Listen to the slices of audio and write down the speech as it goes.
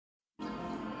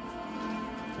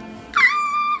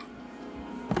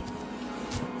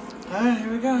Alright,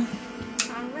 here we go.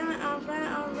 Alright,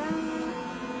 alright, alright.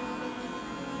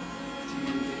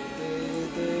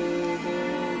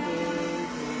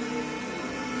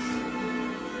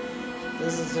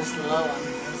 This is just the low one.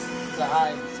 This is the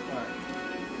highest part.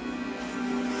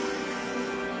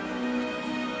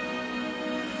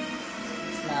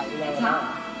 It's not low at all.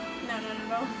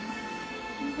 No.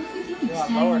 What are you doing? You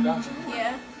want lower, don't you?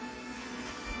 Yeah.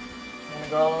 You want to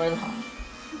go all the way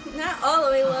low? Not all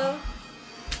the way low.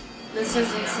 This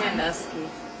isn't Sandusky.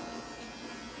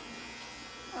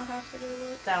 I'll have to go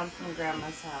look. Down from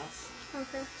Grandma's house.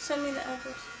 Okay. Send me the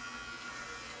address.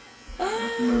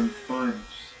 Fine.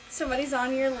 Somebody's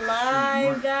on your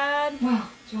live, Dad. Well,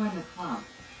 join the club.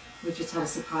 We just had a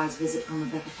surprise visit from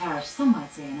Rebecca Parrish. Some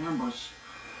might say an ambush.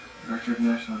 Director of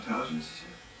National Intelligence is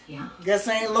here? Yeah. Guess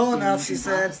I ain't low enough, she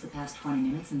said. The past 20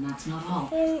 minutes, and that's not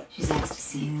all. She's asked to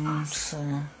see us.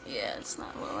 Yeah, it's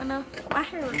not low enough. My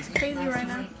hair looks crazy right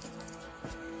now.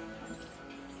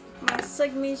 My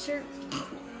signature.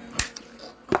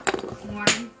 Good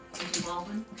morning, Mr.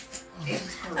 Baldwin.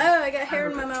 Oh, I got hair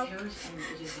in my mouth.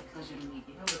 It is a pleasure to meet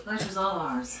you. Oh, the pleasure's all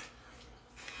ours.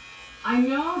 I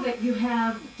know that you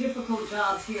have difficult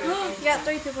jobs here. You got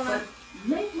 3 people now.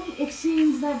 But lately, it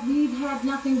seems that we've had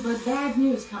nothing but bad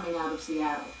news coming out of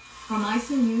Seattle.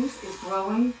 Promising News is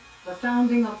growing. The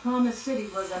founding of Promise City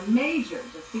was a major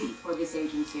defeat for this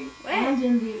agency and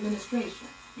in the administration.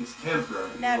 It's temporary.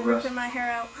 Dad ripping my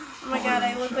hair out. Oh my God,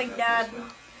 I look like Dad.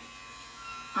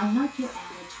 I like your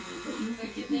attitude, but you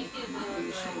think it makes me not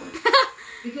reassured.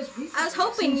 Because I was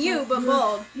hoping you, but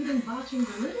bald. Even botching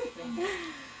the little thing.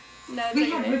 No, it's We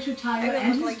had okay. Richard Tyler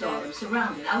and his daughter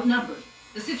surrounded, outnumbered.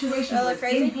 The situation Do I look was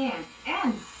crazy? in hand,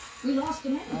 and we lost a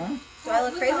man. Do I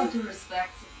look With crazy? all due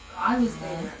respect, I was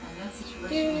there, and that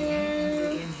situation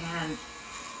was in hand.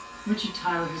 Richard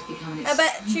Tyler has become an I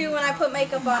bet you when I put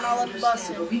makeup on, I'll look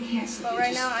busted. But we can't But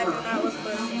right now, I do not look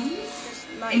busted. Just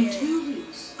not In yet. 2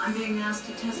 weeks, I'm being asked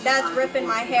to testify. Dad's ripping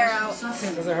my hair out. Does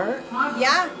it hurt?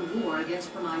 Yeah. The war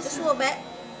against Just a little bit.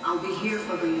 I'll be here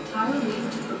for the entire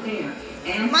week to prepare.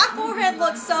 And My forehead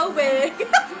looks so big.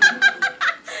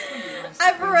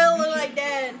 I for real look like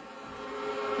Dad.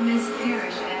 Miss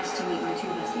Parrish asked to meet my 2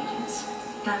 best agents.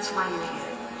 That's why you're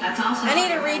here. That's also. I need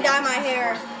to re-dye my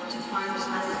hair.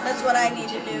 That's what I need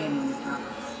to do.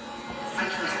 I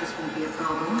trust this won't be a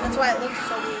problem. That's why it looks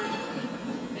so weird.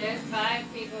 There's 5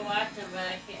 people watching, but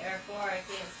I can't, or 4, I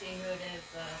can't see who it is.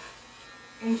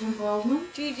 Agent Baldwin?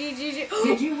 G. Did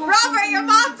you have Robert, something your you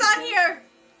mom's needed? on here.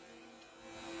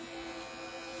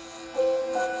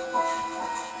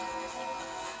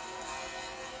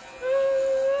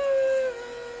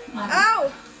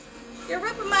 Ow! You're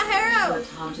ripping my hair out.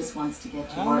 Tom just wants to get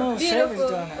to I don't know. work. Sherry's Beautiful.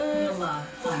 doing it. We'll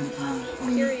find the time for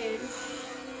you. Period.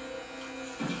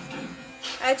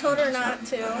 I told her not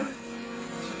to.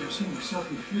 You're seeing yourself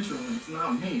in the future when it's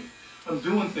not me. I'm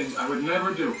doing things I would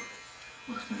never do.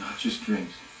 What if they're not just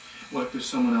dreams? What if there's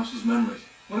someone else's memories?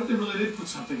 What if they really did put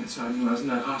something inside me when I was in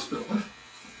that hospital? What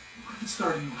if it's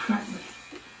starting to affect me?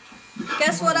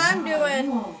 Guess what I'm doing?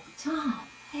 Whoa, Tom,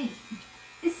 hey,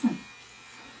 listen.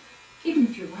 Even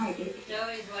if you're right, Joey's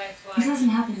wife's this wife.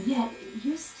 hasn't happened yet.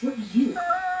 You're still you.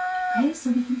 Okay, so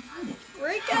we can fight it.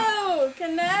 Rico, You've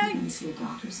been connect. to a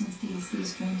doctor since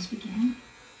these dreams began?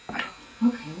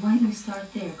 Okay, why don't you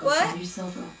start there? Go What? find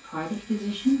yourself a private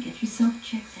physician, get yourself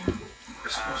checked out. We're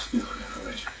supposed to be looking for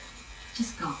Richard.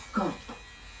 Just go.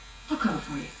 I'll cover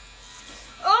for you.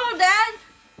 Oh, Dad,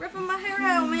 ripping my hair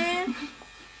out, man.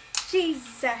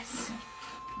 Jesus.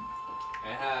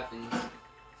 It happens.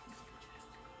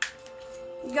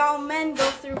 Y'all men go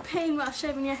through pain while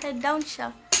shaving your head, don't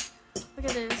ya? Look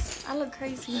at this. I look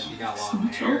crazy. If you got long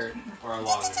hair or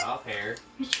long enough hair.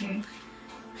 Richard.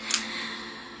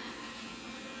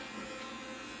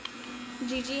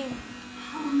 GG.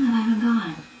 How long have I been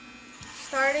gone?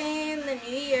 Starting the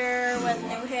new year with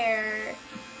new hair.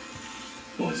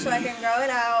 So I can grow it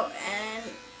out and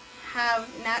have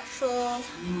natural, Tell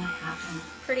me what happened.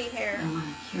 pretty hair. I want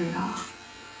to hear it all.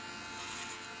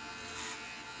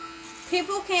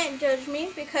 People can't judge me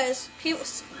because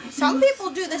some people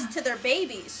do this to their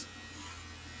babies.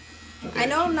 I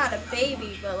know I'm not a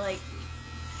baby, but like,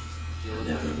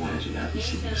 Never imagine I'd be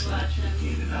sitting Nisha's beside you watching.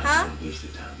 again and Huh? not waste the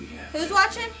time we have. who's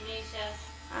watching? Nisha.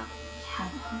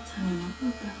 Have a whole time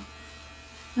ago.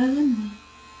 Doesn't we?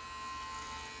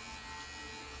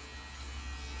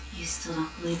 You still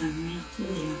don't believe I'm real, do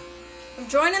you? I'm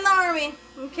joining the army.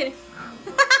 I'm kidding.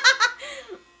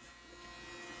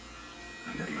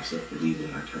 I got myself believing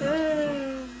I turned out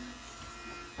to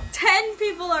be 10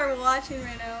 people are watching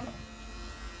right now.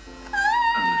 I'm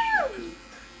not sure.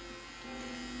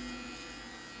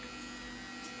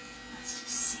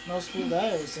 Most people I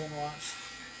ever seen watch.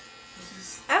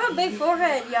 I have a big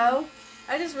forehead, yo.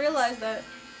 I just realized that.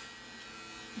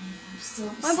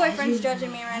 My boyfriend's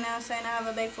judging me right now, saying I have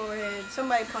a big forehead.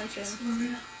 Somebody punch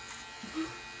him.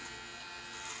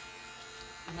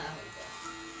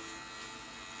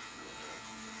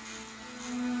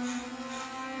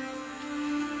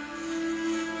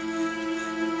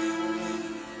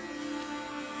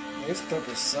 These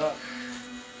clippers suck.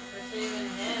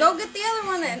 Go get the other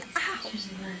one then. Ow.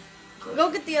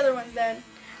 Go get the other ones then.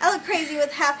 I look crazy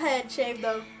with half head shaved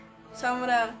though. So I'm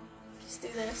gonna just do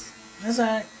this. That's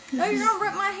alright. No, you're gonna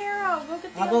rip my hair out. Go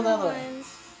get the I'll go the other other way.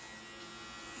 ones.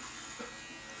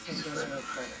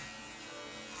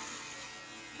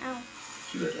 Ow.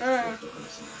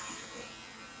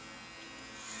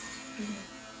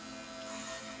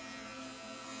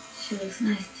 She looks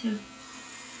nice too.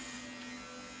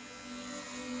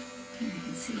 I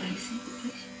can see why you see the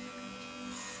picture.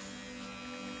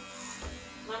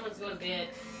 Mama's going to bed.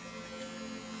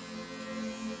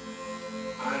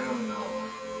 I don't know.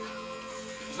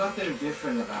 There's nothing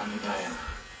different about me, Diana.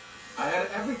 I had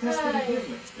every test they could give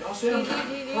me. They all said I'm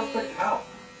perfect health.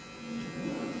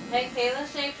 Hey,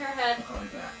 Kayla shaved her head I'll be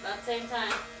back. about the same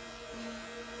time.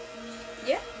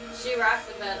 Yeah. She rocked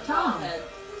the bed, bald head.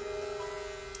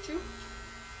 True.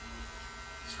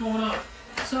 What's going on?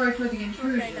 Sorry for the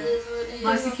intrusion.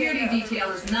 My security detail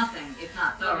is nothing if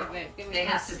not thorough. They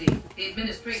have to be. The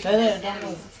administration Stay there, has don't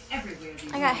enemies move. everywhere.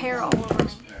 I got hair all over me.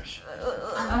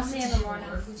 I'll see you in the morning.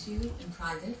 With you in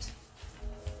private.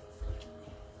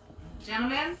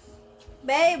 Gentlemen,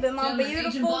 Babe, am I Gentlemen, Agent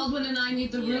beautiful? Baldwin and I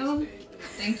need the room.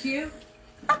 Thank you.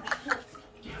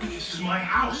 This is my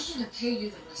house. I'm going to pay you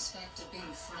the respect of being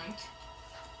frank.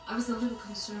 I was a little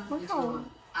concerned Look with how your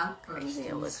outburst crazy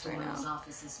it in looks right Mr. Wayne's now.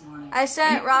 office this morning. I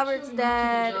sent Robert's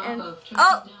dad and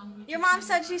your mom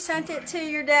said she sent it to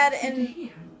your dad and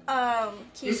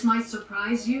This might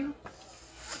surprise you,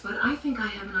 but I think I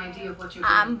have an idea of what you're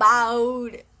I'm doing.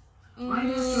 bowed. Right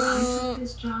after I took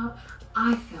this job,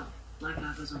 I felt like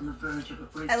I was on the verge of a I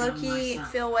breakdown low-key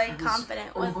myself. feel way I was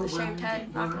confident with the shaved overwhelmed head,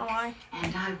 at not work, gonna lie.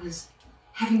 And I was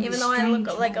having Even this though I strange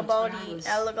look like a moment where baldy, was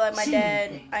I look like my seeing dad.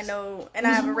 things. I know, and It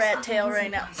I was have a almost rat like tail I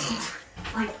right now. myself,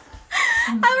 like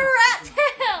I have a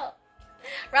rat tail!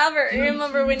 Robert, you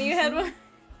remember when you had one?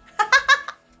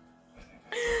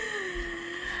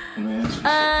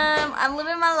 I'm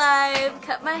living my life,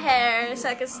 cut my hair so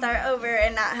I can start over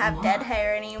and not have dead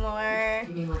hair anymore.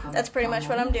 You mean like I'm That's pretty much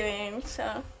what I'm doing,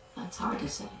 so. That's hard to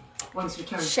say. Once you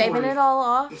turn Shaving 40, it all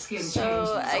off your skin so changes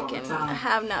I all the can time.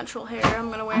 have natural hair. I'm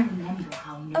gonna I wear remember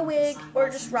how a nervous wig I or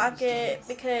was just in rock those it days.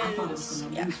 I thought I was because,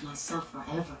 gonna yeah. lose myself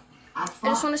forever. I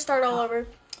just want to start all over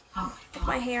Oh with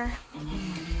my hair. And then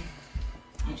one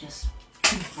day, I just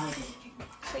couldn't fight it anymore.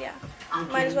 So yeah, I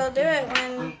might as gave well do in. it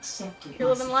I when accepted you're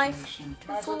my living life. situation.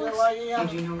 Might as well do it while you're young.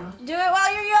 And you know what? do it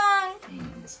while you're young.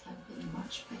 Things have been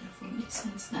much better for me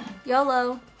since then.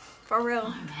 YOLO, for real.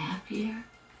 I'm happier.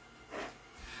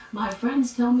 My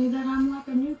friends tell me that I'm like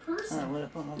a new person. Alright, where to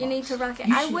put my You need box? to rock it.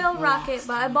 You I should will rock it, relax,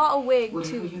 but I honey. bought a wig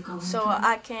Whatever too, you're going so through,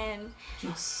 I can,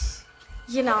 Just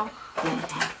you know, let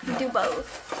it happen. do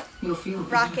both. You'll feel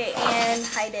Rock better. it and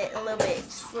hide it a little bit,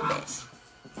 just a little bit,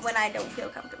 when I don't feel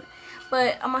comfortable.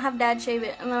 But I'm gonna have Dad shave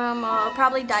it, and then I'm gonna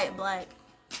probably dye it black.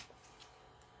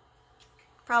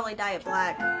 Probably dye it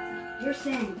black. You're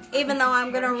saying Even though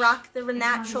I'm gonna rock the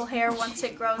natural hair once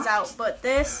it grows out, but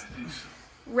this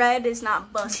red is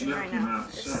not busting right now.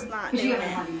 It's not But you doing haven't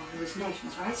it. had any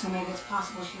hallucinations, right? So maybe it's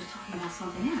possible she was talking about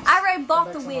something else. I already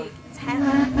bought the wig. It's heavy. I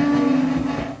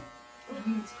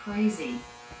mean, it's crazy.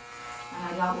 And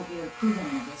I doubt we'll be able to prove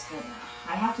any of this, but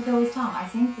I have to go with Tom. I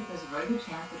think that there's a very good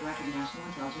chance that record national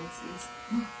intelligence is...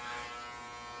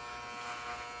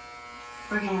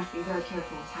 We're going to have to be very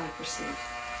careful with how we proceed.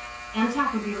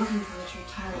 Antak would be looking for Richard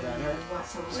Tyler no matter what,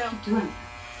 so we'll keep doing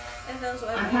it. It feels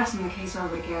like I'm passing the case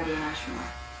over to Garrity and Ashmore.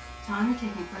 Tom, you're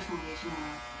taking personal engagement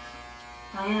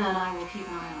tomorrow. Diana and I will keep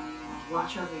an eye on you and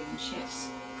watch over you in shifts.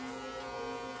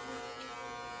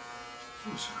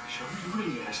 I'm sorry, Sean. You're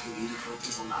really asking me to tell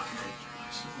people not to take your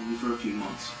place. Only for a few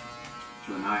months.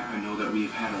 Joe and I know that we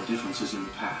have had our differences in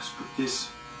the past, but this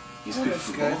is good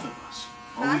for both of us.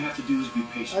 All we have to do is be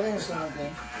patient. I think it's gonna be.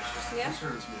 Yeah.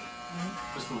 Concerns me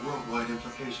was the worldwide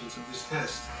implications of this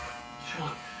test.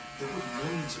 Sean, there were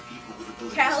millions of people with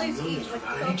abilities Callie's and millions eating like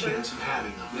without a any cobra. chance of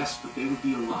having them. Yes, but they would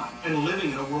be alive. And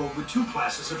living in a world with two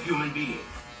classes of human being.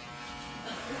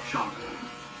 Sean,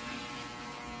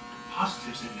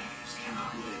 positives and negatives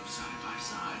cannot live side by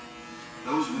side.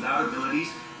 Those without abilities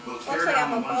will tear Looks like I down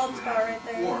have the a ones bald who spot have right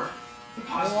them, there. or The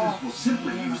positives will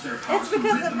simply use their powers It's to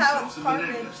because rid of how themselves it's of the parted,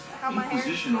 negatives. how my hair is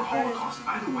Inquisition or parted. Holocaust,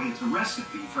 either way, it's a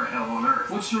recipe for hell on earth.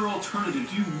 What's your alternative?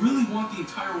 Do you really want the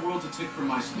entire world to take from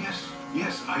my skin?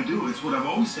 Yes, I do. It's what I've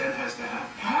always said has to happen.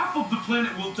 Half of the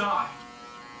planet will die.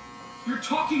 You're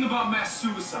talking about mass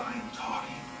suicide. I am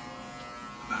talking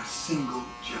about a single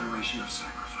generation of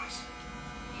sacrifice.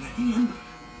 And at the end of it,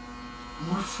 a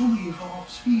more fully evolved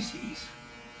species.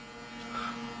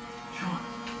 Sean,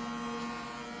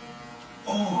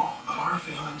 all of our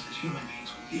failings as human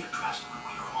beings will be addressed when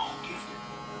we are all gifted.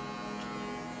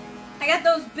 I got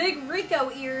those big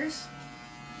Rico ears.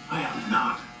 I am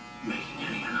not making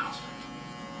any announcement.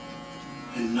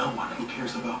 And no one who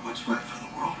cares about what's right for the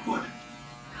world would.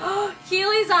 Oh,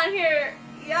 Keely's on here.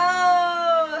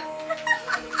 Yo.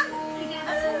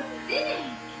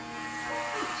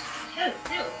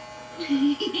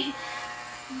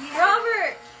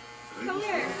 Robert, come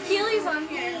here. Keely's on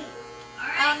here.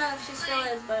 I don't know if she still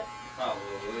is, but.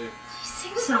 Probably. She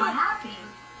seems so happy.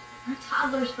 Her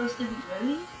toddler's supposed to be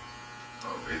ready.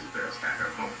 Oh, Isabel's had her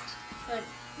moments. Good.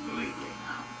 Believe me.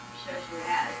 I'm sure she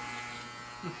had.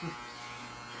 Ever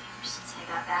since I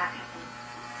got back, I've been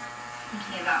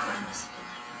thinking about what it must have been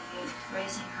like for you,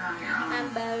 raising her on your own. I'm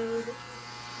bowed.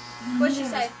 What'd she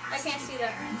say? I can't see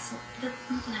that. Parents. That's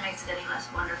nothing that makes it any less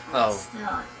wonderful. Oh. But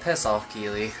still, Piss off,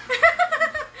 Keely.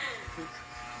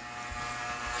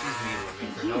 She's mean with me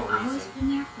for you've no always reason. been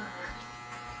there for her.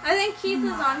 I think Keith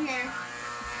is on here.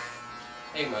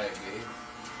 He might be.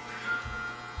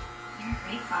 You're a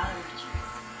great father, Richard.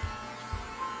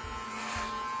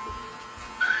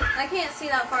 I can't see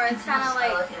that far. It's kind of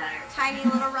like Looking at her. tiny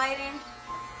little writing.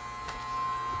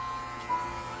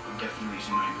 I'm definitely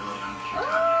using my ability on the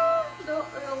Oh,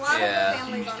 a lot Yeah. of the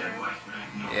families on dead there. wife, but I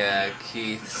have no Yeah, idea.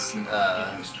 Keith Talking about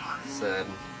getting his daughter. said,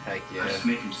 heck I yeah. just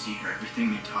make him see her.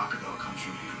 Everything they talk about comes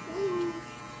from him.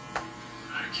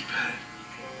 I keep at it.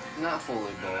 Not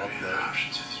fully I bald, have other but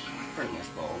options at this point. pretty much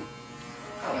bald.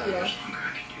 How much longer I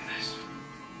can do this?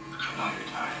 How long are you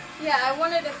tired? Yeah, I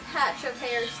wanted a patch of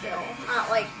hair still, not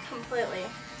like completely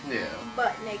Yeah.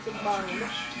 butt naked bald.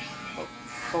 But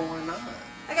why not?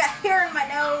 I got hair in my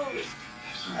nose.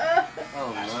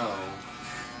 Oh no.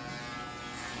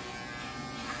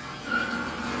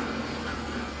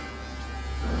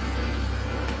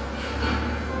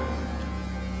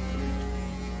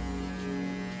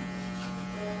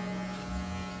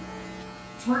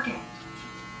 It's working.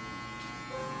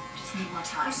 Just need more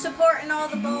time. Supporting all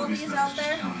the baldies out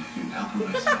there.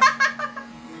 Really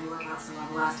work out so well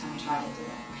the last time we tried it, did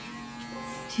it?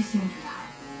 Too soon for that.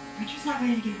 Richard's not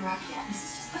ready to give her up yet. This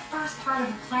is just the first part of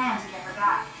the plan to get her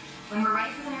back. When we're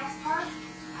ready for the next part, I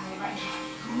will let you know.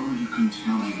 Oh, you can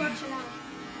tell me. Who's watching out?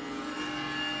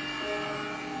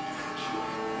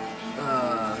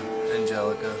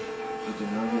 Angelica. Did you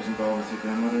know who was involved with your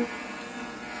grandmother?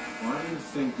 Why do you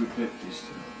think we picked these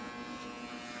two?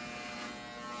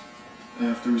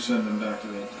 After we send them back to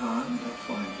their time, they'll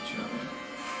find each other.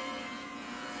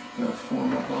 They'll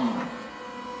form a bond.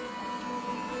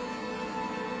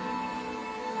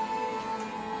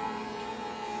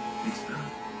 It's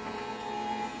done.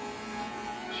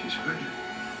 She's pregnant.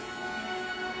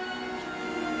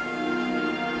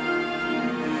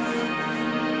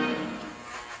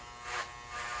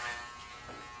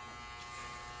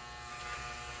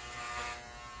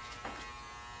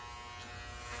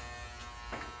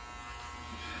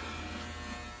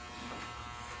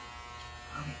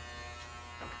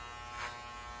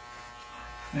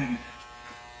 Megan.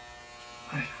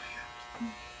 Honey, I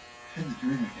had the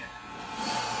dream again.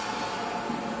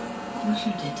 What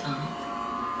you did, Tom.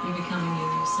 You're becoming you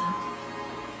yourself.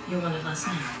 You're one of us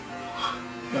now.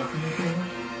 How can you do it?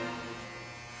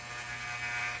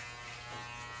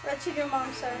 What you do,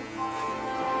 Mom said.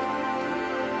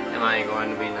 Am I going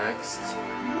to be next?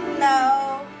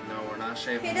 No. No, we're not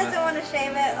shaving He doesn't that. want to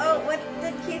shave it. Oh, what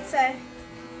did Keith say?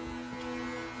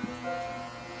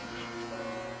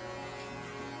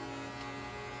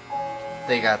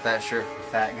 They got that shirt for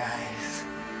fat guys.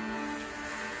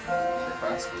 Should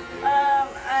possibly do.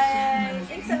 I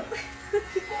think so.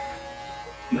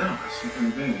 No, it's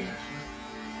something big.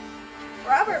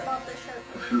 Robert bought this shirt.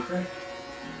 Coupe?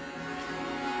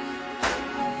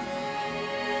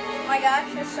 Oh my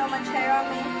gosh, there's so much hair on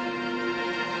me.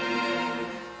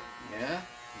 Yeah,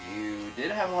 you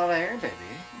did have a lot of hair, baby.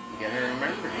 You gotta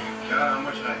remember. God, how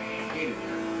much I hated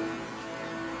her.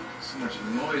 So much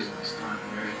noise in this time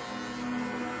period.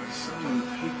 So many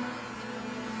people.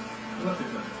 Look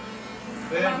at them.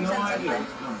 They have no idea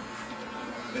what's coming.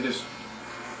 They just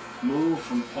move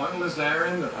from pointless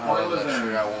errand to Oh, pointless that's true.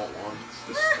 errand. I want one. It's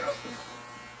disgusting.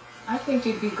 I think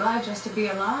you'd be glad just to be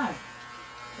alive.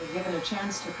 They're given a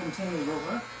chance to continue the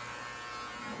work.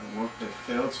 The work that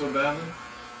failed so badly?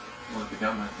 Or they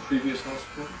got my previous host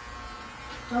put?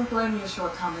 Don't blame your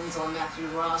shortcomings on Matthew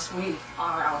Ross. We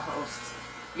are our hosts.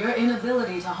 Your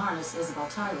inability to harness Isabel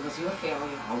Tyler was your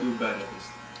failure. I'll do better this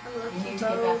time. You need to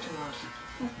get back to work.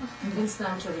 Convince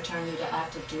them to return you to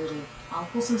active duty. I'll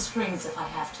pull some strings if I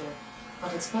have to,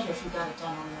 but it's better if you got it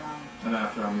done on your own. And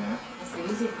after I'm there? That's the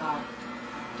easy part.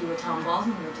 Do what Tom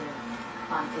Baldwin would do.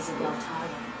 Find Isabel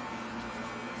Tyler.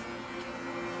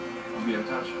 I'll be in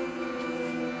touch.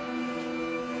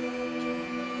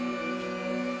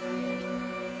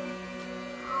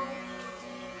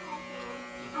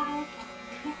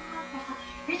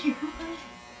 Richard, who was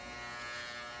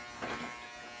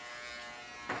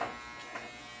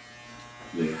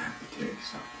Leah, I have to tell you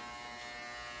something.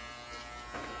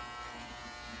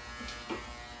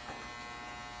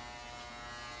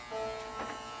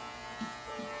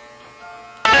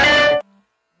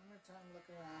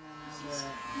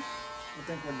 I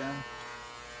think we're done.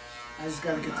 I just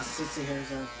gotta get the sissy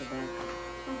hairs out the back.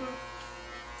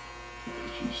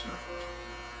 Kisa.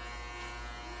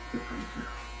 The pretty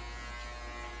girl.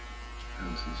 How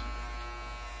was this?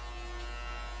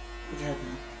 Good job,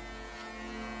 man.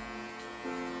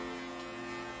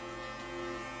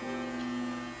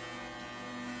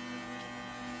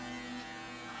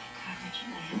 God,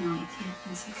 Richard, I had no idea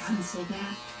things had gotten so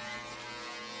bad.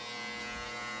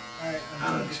 Alright, I'm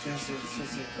gonna get this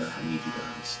sissy. But I need you to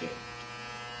understand.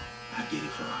 I did it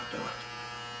for our daughter.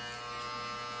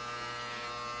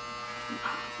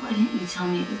 Why didn't you tell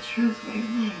me the truth right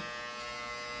away?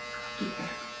 Do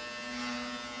that.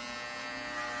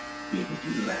 Be able to do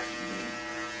the last thing.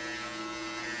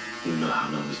 You know how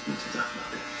long it's been since I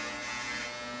felt it.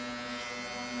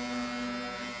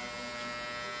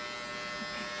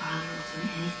 My father will do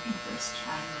anything for his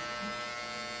child.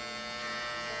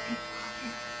 My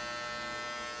father.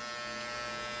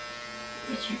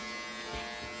 Richard,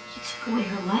 you took away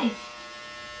her life.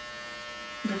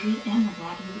 The good and the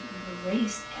bad, you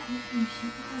erased everything she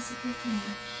was, everything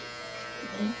she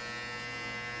could live.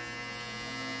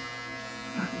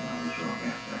 I knew I was wrong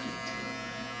after I did it to her.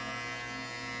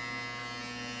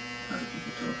 Other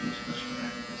people told me as much for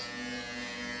happiness.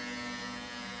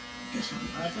 Guess I'm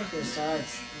I think the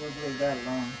sides will be that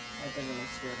long. I think it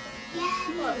looks good.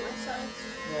 What, my sides?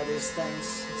 Yeah, these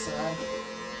things inside.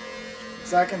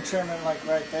 So I can trim it like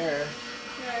right there.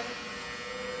 Right.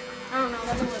 I don't know,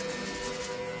 that'll look.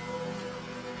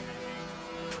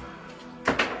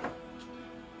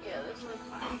 Yeah, this looks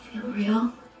I fine. feel real.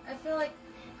 I feel like,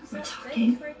 is We're that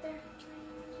talking. thick right there?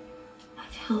 I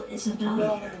feel Isabel.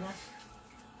 Go on with it, man.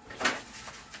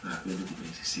 I really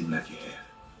makes it seem like you have.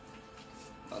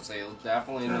 I'll say you'll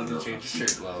definitely need to change your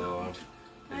shirt logo.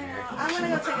 I know. I'm gonna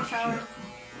go take a shower.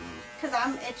 Cause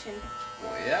I'm itching.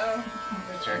 Well, yeah.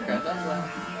 Haircut does that.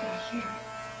 Here.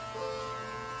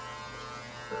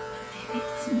 Maybe it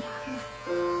doesn't matter.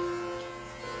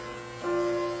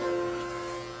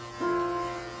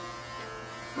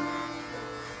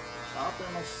 I'll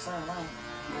pretty much the same amount.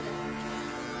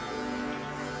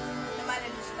 It might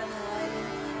have just been the lighting.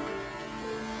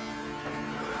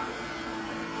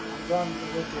 I'm done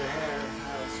with your hair.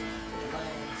 Now it's the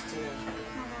bangs too.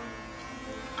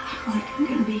 I feel like I'm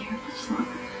gonna be here much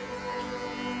longer.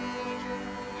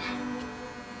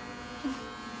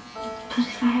 But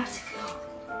if I have to go,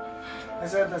 I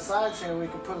said the sides here we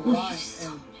could put a line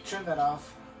and trim that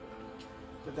off.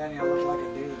 But then you'll look like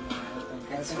a dude. I think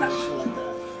it looks like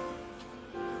that.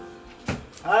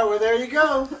 Alright, well there you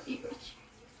go.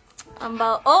 I'm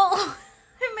bowed. Oh,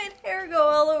 I made hair go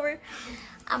all over.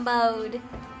 I'm bowed.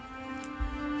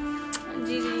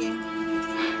 Gigi.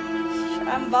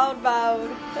 I'm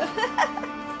bowed.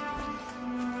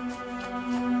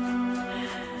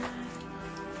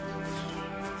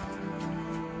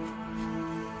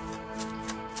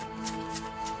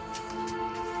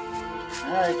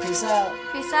 Alright, peace out.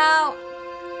 Peace out.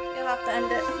 You'll have to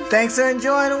end it. Thanks for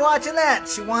enjoying and watching that.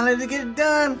 She wanted to get it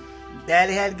done.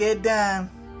 Daddy had to get it done.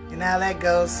 You know how that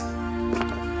goes.